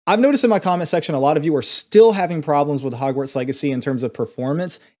I've noticed in my comment section, a lot of you are still having problems with Hogwarts Legacy in terms of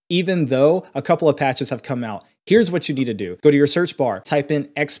performance, even though a couple of patches have come out. Here's what you need to do. Go to your search bar, type in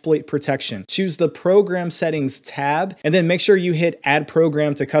exploit protection, choose the program settings tab, and then make sure you hit add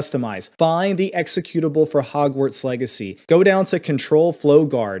program to customize. Find the executable for Hogwarts Legacy. Go down to control flow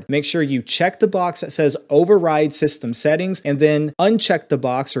guard. Make sure you check the box that says override system settings, and then uncheck the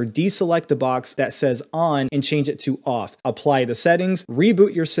box or deselect the box that says on and change it to off. Apply the settings,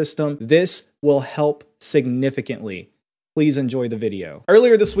 reboot your system. This will help significantly. Please enjoy the video.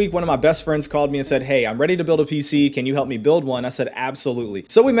 Earlier this week, one of my best friends called me and said, hey, I'm ready to build a PC. Can you help me build one? I said, absolutely.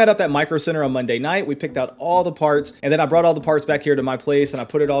 So we met up at Micro Center on Monday night. We picked out all the parts, and then I brought all the parts back here to my place and I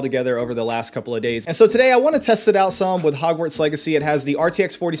put it all together over the last couple of days. And so today I want to test it out some with Hogwarts Legacy. It has the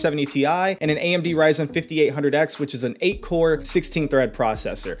RTX 4070 Ti and an AMD Ryzen 5800X, which is an 8-core, 16-thread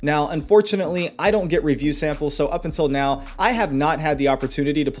processor. Now, unfortunately, I don't get review samples. So up until now, I have not had the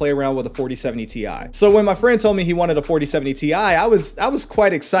opportunity to play around with a 4070 Ti. So when my friend told me he wanted a 4070 Ti, I was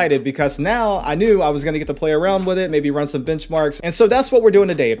quite excited because now I knew I was going to get to play around with it, maybe run some benchmarks. And so that's what we're doing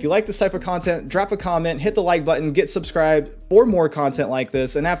today. If you like this type of content, drop a comment, hit the like button, get subscribed for more content like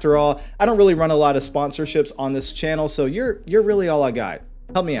this. And after all, I don't really run a lot of sponsorships on this channel, so you're really all I got.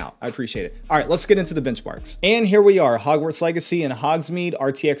 Help me out. I appreciate it. All right, let's get into the benchmarks. And here we are, Hogwarts Legacy and Hogsmeade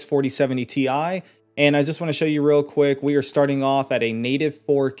RTX 4070 Ti. And I just want to show you real quick, we are starting off at a native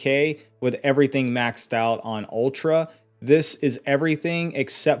 4K with everything maxed out on Ultra. This is everything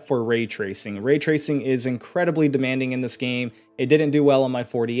except for ray tracing. Ray tracing is incredibly demanding in this game. It didn't do well on my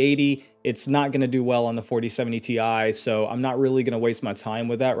 4080. It's not going to do well on the 4070 Ti, so I'm not really going to waste my time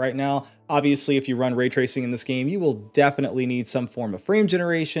with that right now. Obviously, if you run ray tracing in this game, you will definitely need some form of frame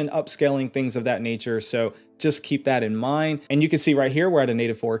generation, upscaling, things of that nature. So just keep that in mind. And you can see right here, we're at a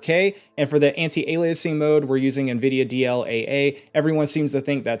native 4K. And for the anti-aliasing mode, we're using Nvidia DLSS. Everyone seems to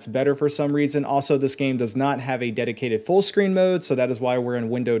think that's better for some reason. Also, this game does not have a dedicated full screen mode, so that is why we're in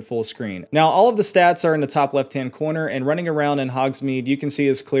windowed full screen. Now, all of the stats are in the top left-hand corner, and running around in Hogsmeade, you can see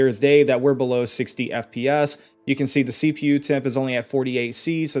as clear as day that we're below 60 FPS. You can see the CPU temp is only at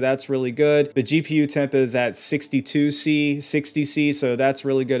 48C, so that's really good. The GPU temp is at 62C, 60C, so that's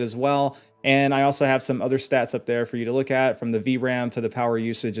really good as well. And I also have some other stats up there for you to look at, from the VRAM to the power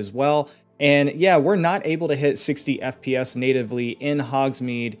usage as well. And yeah, we're not able to hit 60 FPS natively in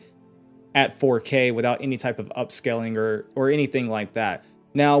Hogsmeade at 4K without any type of upscaling or anything like that.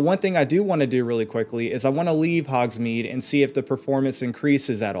 Now, one thing I do want to do really quickly is I want to leave Hogsmeade and see if the performance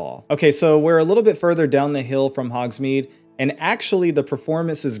increases at all. Okay, so we're a little bit further down the hill from Hogsmeade, and actually the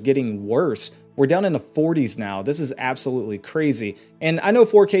performance is getting worse. We're down in the 40s now. This is absolutely crazy. And I know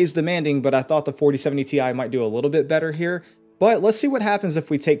 4K is demanding, but I thought the 4070 Ti might do a little bit better here. But let's see what happens if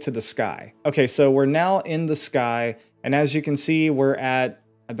we take to the sky. Okay, so we're now in the sky, and as you can see, we're at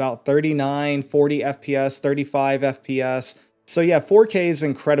about 39, 40 FPS, 35 FPS. So yeah, 4K is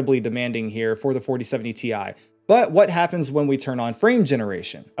incredibly demanding here for the 4070 Ti. But what happens when we turn on frame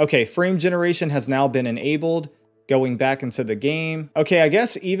generation? Okay, frame generation has now been enabled. Going back into the game. Okay, I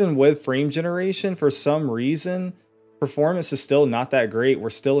guess even with frame generation, for some reason, performance is still not that great. We're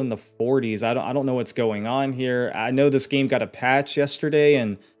still in the 40s. I don't know what's going on here. I know this game got a patch yesterday,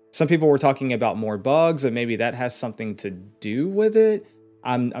 and some people were talking about more bugs, and maybe that has something to do with it.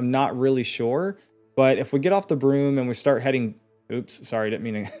 I'm not really sure. But if we get off the broom and we start heading, oops, sorry, didn't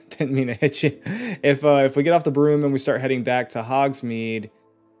mean to hit you. If we get off the broom and we start heading back to Hogsmeade,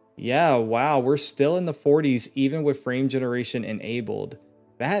 yeah, wow, we're still in the 40s even with frame generation enabled.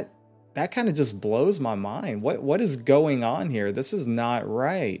 That kind of just blows my mind. What is going on here? This is not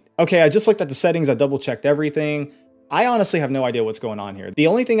right. Okay, I just looked at the settings. I double checked everything. I honestly have no idea what's going on here. The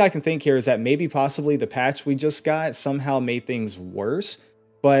only thing I can think here is that maybe possibly the patch we just got somehow made things worse,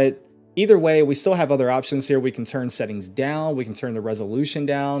 but either way, we still have other options here. We can turn settings down. We can turn the resolution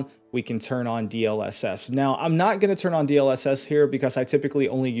down. We can turn on DLSS. Now, I'm not going to turn on DLSS here because I typically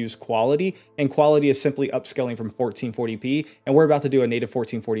only use quality, and quality is simply upscaling from 1440p, and we're about to do a native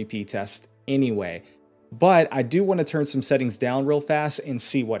 1440p test anyway. But I do want to turn some settings down real fast and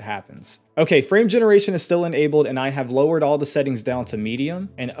see what happens. Okay, frame generation is still enabled, and I have lowered all the settings down to medium.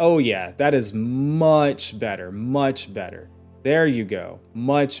 And oh yeah, that is much better, much better. There you go.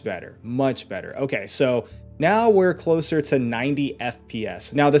 Much better, much better. Okay, so now we're closer to 90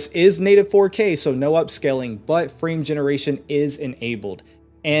 FPS. Now this is native 4K, so no upscaling, but frame generation is enabled.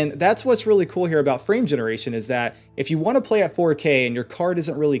 And that's what's really cool here about frame generation, is that if you want to play at 4K and your card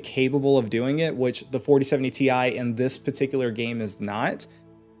isn't really capable of doing it, which the 4070 Ti in this particular game is not,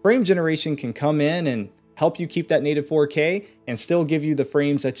 frame generation can come in and help you keep that native 4K and still give you the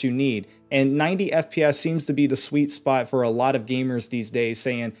frames that you need. And 90 FPS seems to be the sweet spot for a lot of gamers these days,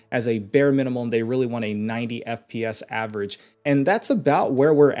 saying as a bare minimum, they really want a 90 FPS average. And that's about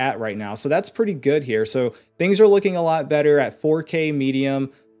where we're at right now. So that's pretty good here. So things are looking a lot better at 4K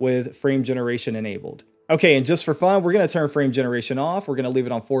medium with frame generation enabled. Okay, and just for fun, we're gonna turn frame generation off. We're gonna leave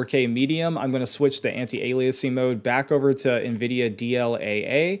it on 4K medium. I'm gonna switch the anti-aliasing mode back over to Nvidia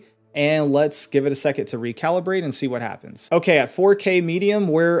DLAA. And let's give it a second to recalibrate and see what happens. Okay, at 4K medium,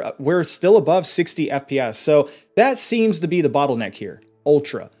 we're still above 60 FPS. So that seems to be the bottleneck here,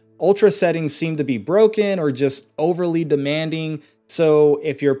 Ultra. Ultra settings seem to be broken or just overly demanding. So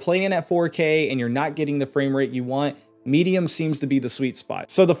if you're playing at 4K and you're not getting the frame rate you want, medium seems to be the sweet spot.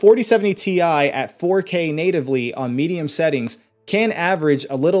 So the 4070 Ti at 4K natively on medium settings can average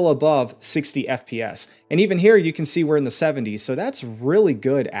a little above 60 FPS. And even here, you can see we're in the 70s. So that's really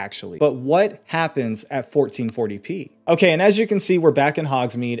good actually. But what happens at 1440p? Okay, and as you can see, we're back in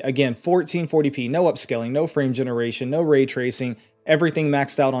Hogsmeade. Again, 1440p, no upscaling, no frame generation, no ray tracing, everything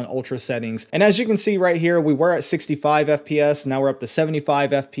maxed out on ultra settings. And as you can see right here, we were at 65 FPS. Now we're up to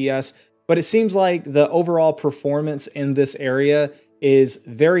 75 FPS. But it seems like the overall performance in this area is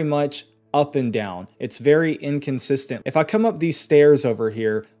very much up and down. It's very inconsistent. If I come up these stairs over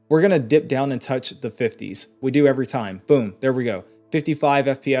here, we're gonna dip down and touch the 50s. We do every time. Boom, there we go. 55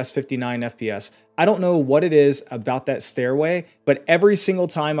 FPS, 59 FPS. I don't know what it is about that stairway, but every single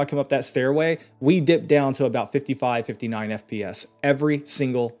time I come up that stairway, we dip down to about 55, 59 FPS every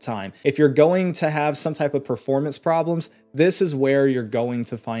single time. If you're going to have some type of performance problems, this is where you're going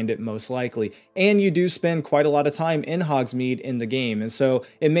to find it most likely. And you do spend quite a lot of time in Hogsmeade in the game. And so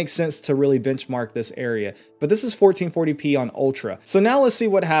it makes sense to really benchmark this area. But this is 1440p on Ultra. So now let's see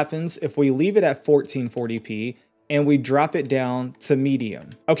what happens if we leave it at 1440p and we drop it down to medium.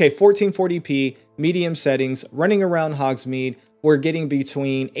 Okay, 1440p, medium settings, running around Hogsmeade, we're getting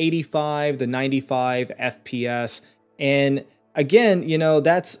between 85 to 95 FPS. And again, you know,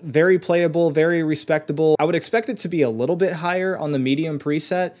 that's very playable, very respectable. I would expect it to be a little bit higher on the medium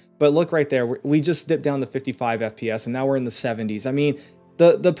preset, but look right there, we just dipped down to 55 FPS and now we're in the 70s. I mean,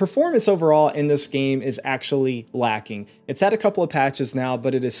 the performance overall in this game is actually lacking. It's had a couple of patches now,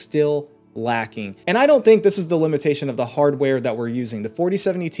 but it is still lacking. And I don't think this is the limitation of the hardware that we're using. The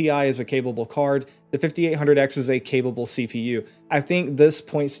 4070 Ti is a capable card. The 5800X is a capable CPU. I think this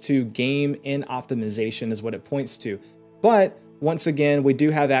points to game in optimization is what it points to. But once again, we do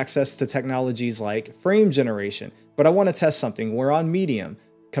have access to technologies like frame generation. But I want to test something. We're on medium,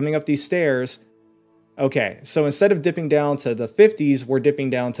 coming up these stairs. Okay, so instead of dipping down to the 50s, we're dipping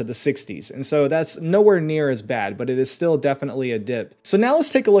down to the 60s. And so that's nowhere near as bad, but it is still definitely a dip. So now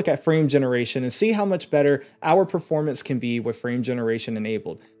let's take a look at frame generation and see how much better our performance can be with frame generation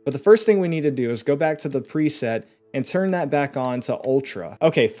enabled. But the first thing we need to do is go back to the preset and turn that back on to Ultra.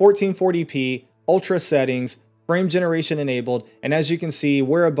 Okay, 1440p, Ultra settings, frame generation enabled. And as you can see,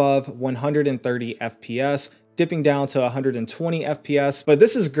 we're above 130 FPS. Dipping down to 120 FPS, but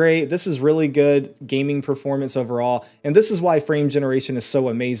this is great. This is really good gaming performance overall. And this is why frame generation is so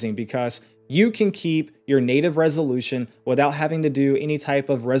amazing, because you can keep your native resolution without having to do any type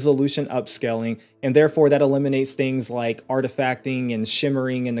of resolution upscaling. And therefore that eliminates things like artifacting and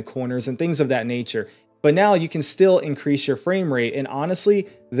shimmering in the corners and things of that nature. But now you can still increase your frame rate. And honestly,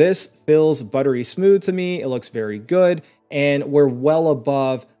 this feels buttery smooth to me. It looks very good. And we're well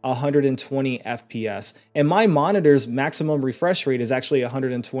above 120 FPS. And my monitor's maximum refresh rate is actually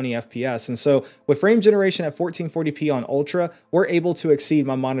 120 FPS. And so with frame generation at 1440p on Ultra, we're able to exceed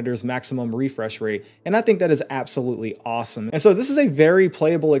my monitor's maximum refresh rate. And I think that is absolutely awesome. And so this is a very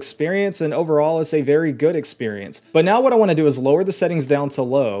playable experience, and overall it's a very good experience. But now what I want to do is lower the settings down to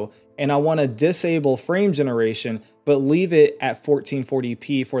low, and I want to disable frame generation, but leave it at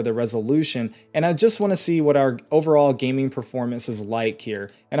 1440p for the resolution. And I just want to see what our overall gaming performance is like here.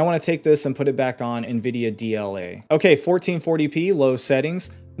 And I want to take this and put it back on Nvidia DLA. Okay, 1440p, low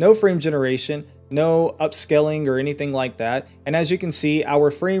settings, no frame generation, no upscaling or anything like that. And as you can see, our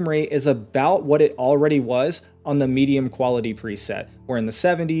frame rate is about what it already was on the medium quality preset. We're in the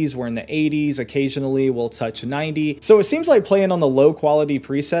 70s, we're in the 80s, occasionally we'll touch 90. So it seems like playing on the low quality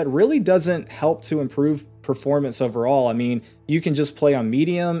preset really doesn't help to improve performance overall. I mean, you can just play on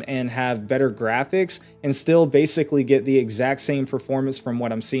medium and have better graphics and still basically get the exact same performance from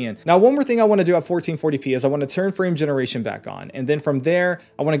what I'm seeing. Now, one more thing I want to do at 1440p is I want to turn frame generation back on. And then from there,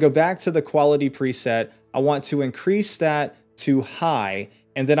 I want to go back to the quality preset. I want to increase that to high.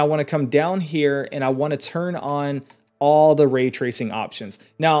 And then I want to come down here and I want to turn on all the ray tracing options.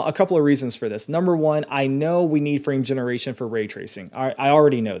 Now, a couple of reasons for this. Number one, I know we need frame generation for ray tracing. I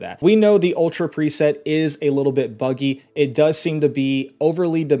already know that. We know the Ultra preset is a little bit buggy. It does seem to be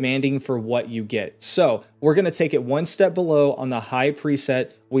overly demanding for what you get. So we're gonna take it one step below on the high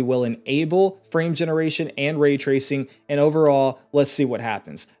preset. We will enable frame generation and ray tracing, and overall, let's see what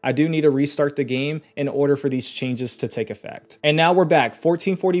happens. I do need to restart the game in order for these changes to take effect. And now we're back,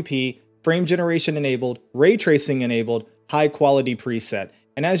 1440p, frame generation enabled, ray tracing enabled, high quality preset.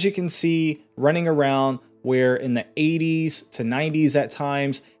 And as you can see, running around, we're in the 80s to 90s at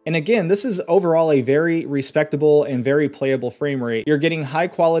times. And again, this is overall a very respectable and very playable frame rate. You're getting high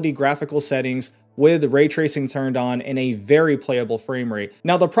quality graphical settings with ray tracing turned on and a very playable frame rate.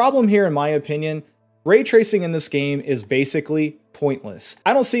 Now, the problem here, in my opinion, ray tracing in this game is basically pointless.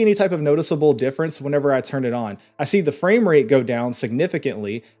 I don't see any type of noticeable difference whenever I turn it on. I see the frame rate go down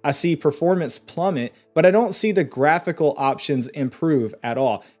significantly. I see performance plummet, but I don't see the graphical options improve at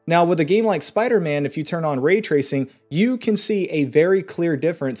all. Now, with a game like Spider-Man, if you turn on ray tracing, you can see a very clear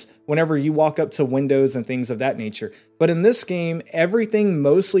difference whenever you walk up to windows and things of that nature. But in this game, everything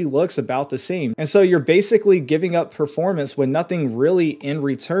mostly looks about the same. And so you're basically giving up performance with nothing really in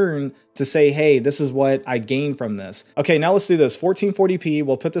return to say, hey, this is what I gained from this. Okay, now let's do this. 1440p,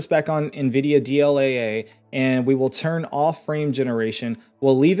 we'll put this back on Nvidia DLSS, and we will turn off frame generation.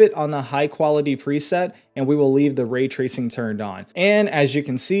 We'll leave it on the high quality preset, and we will leave the ray tracing turned on. And as you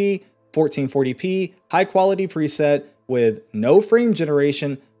can see, 1440p, high quality preset with no frame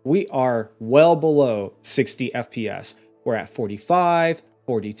generation, we are well below 60 FPS. We're at 45,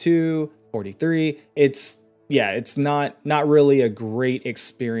 42, 43. It's not really a great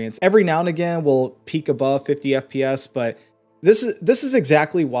experience. Every now and again, we'll peak above 50 FPS, but this is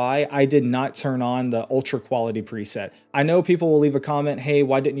exactly why I did not turn on the ultra quality preset. I know people will leave a comment, hey,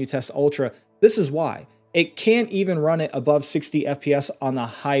 why didn't you test ultra? This is why. It can't even run it above 60 FPS on the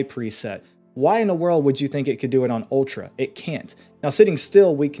high preset. Why in the world would you think it could do it on ultra? It can't. Now, sitting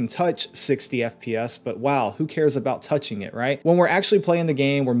still, we can touch 60 FPS, but wow, who cares about touching it, right? When we're actually playing the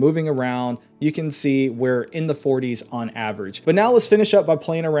game, we're moving around, you can see we're in the 40s on average. But now let's finish up by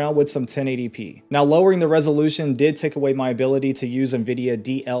playing around with some 1080p. Now, lowering the resolution did take away my ability to use Nvidia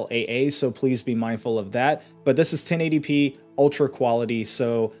DLSS, so please be mindful of that. But this is 1080p ultra quality,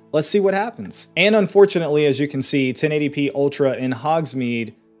 so let's see what happens. And unfortunately, as you can see, 1080p ultra in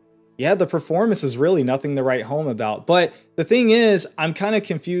Hogsmeade, yeah, the performance is really nothing to write home about. But the thing is, I'm kind of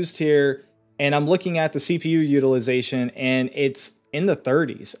confused here, and I'm looking at the CPU utilization, and it's in the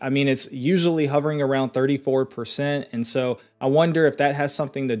 30s. I mean, it's usually hovering around 34%. And so I wonder if that has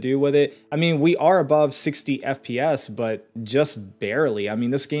something to do with it. I mean, we are above 60 FPS, but just barely. I mean,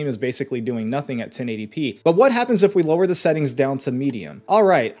 this game is basically doing nothing at 1080p. But what happens if we lower the settings down to medium? All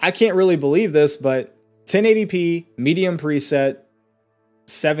right, I can't really believe this, but 1080p, medium preset,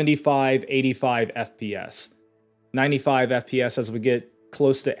 75, 85 FPS, 95 FPS as we get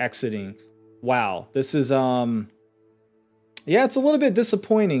close to exiting. Wow, this is, yeah, it's a little bit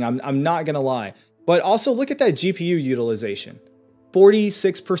disappointing. I'm not gonna lie. But also look at that GPU utilization,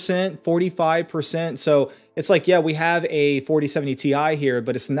 46%, 45%. So it's like, yeah, we have a 4070 Ti here,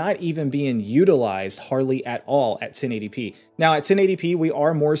 but it's not even being utilized hardly at all at 1080p. Now at 1080p, we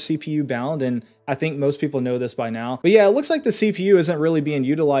are more CPU bound, and I think most people know this by now. But yeah, it looks like the CPU isn't really being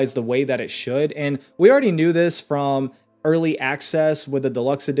utilized the way that it should. And we already knew this from early access with the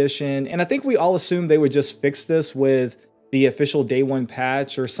deluxe edition. And I think we all assumed they would just fix this with the official day one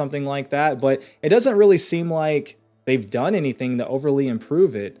patch or something like that. But it doesn't really seem like they've done anything to overly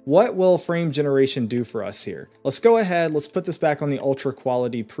improve it. What will frame generation do for us here? Let's go ahead. Let's put this back on the ultra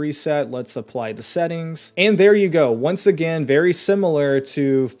quality preset. Let's apply the settings. And there you go. Once again, very similar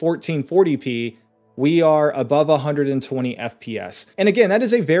to 1440p. We are above 120 FPS. And again, that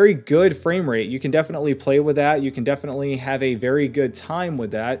is a very good frame rate. You can definitely play with that. You can definitely have a very good time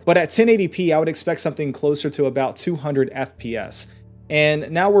with that. But at 1080p, I would expect something closer to about 200 FPS.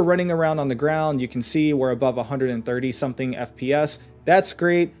 And now we're running around on the ground. You can see we're above 130 something FPS. That's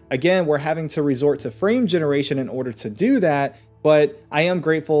great. Again, we're having to resort to frame generation in order to do that. But I am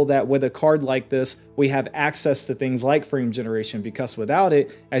grateful that with a card like this, we have access to things like frame generation, because without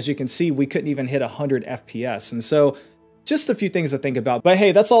it, as you can see, we couldn't even hit 100 FPS. And so just a few things to think about. But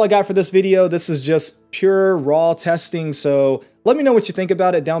hey, that's all I got for this video. This is just pure raw testing. So let me know what you think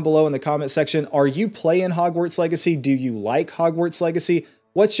about it down below in the comment section. Are you playing Hogwarts Legacy? Do you like Hogwarts Legacy?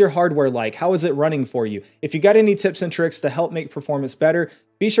 What's your hardware like? How is it running for you? If you got any tips and tricks to help make performance better,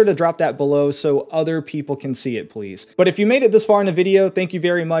 be sure to drop that below so other people can see it, please. But if you made it this far in the video, thank you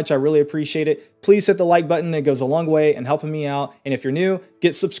very much. I really appreciate it. Please hit the like button. It goes a long way in helping me out. And if you're new,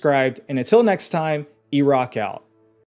 get subscribed. And until next time, E-Rock out.